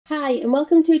Hi and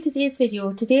welcome to today's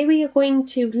video. Today we are going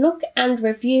to look and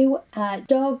review a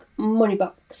dog money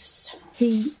box.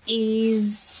 He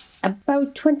is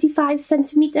about 25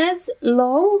 centimeters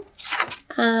long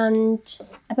and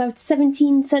about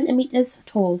 17 centimeters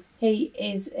tall. He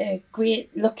is a great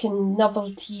looking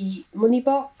novelty money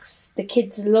box. The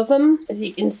kids love him. As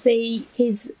you can see,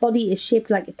 his body is shaped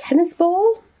like a tennis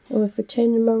ball. And if we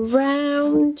turn him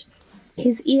around,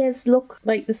 his ears look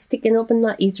like they're sticking up and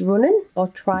that he's running or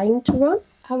trying to run.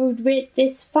 I would rate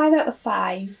this 5 out of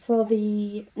 5 for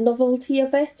the novelty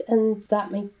of it and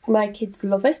that my kids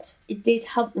love it. It did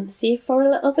help them save for a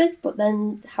little bit, but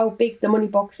then how big the money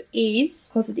box is,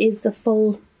 because it is the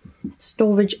full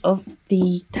storage of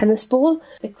the tennis ball,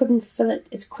 they couldn't fill it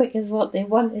as quick as what they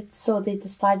wanted, so they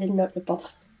decided not to bother.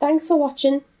 Thanks for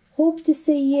watching. Hope to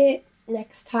see you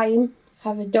next time.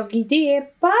 Have a doggy day.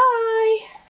 Bye!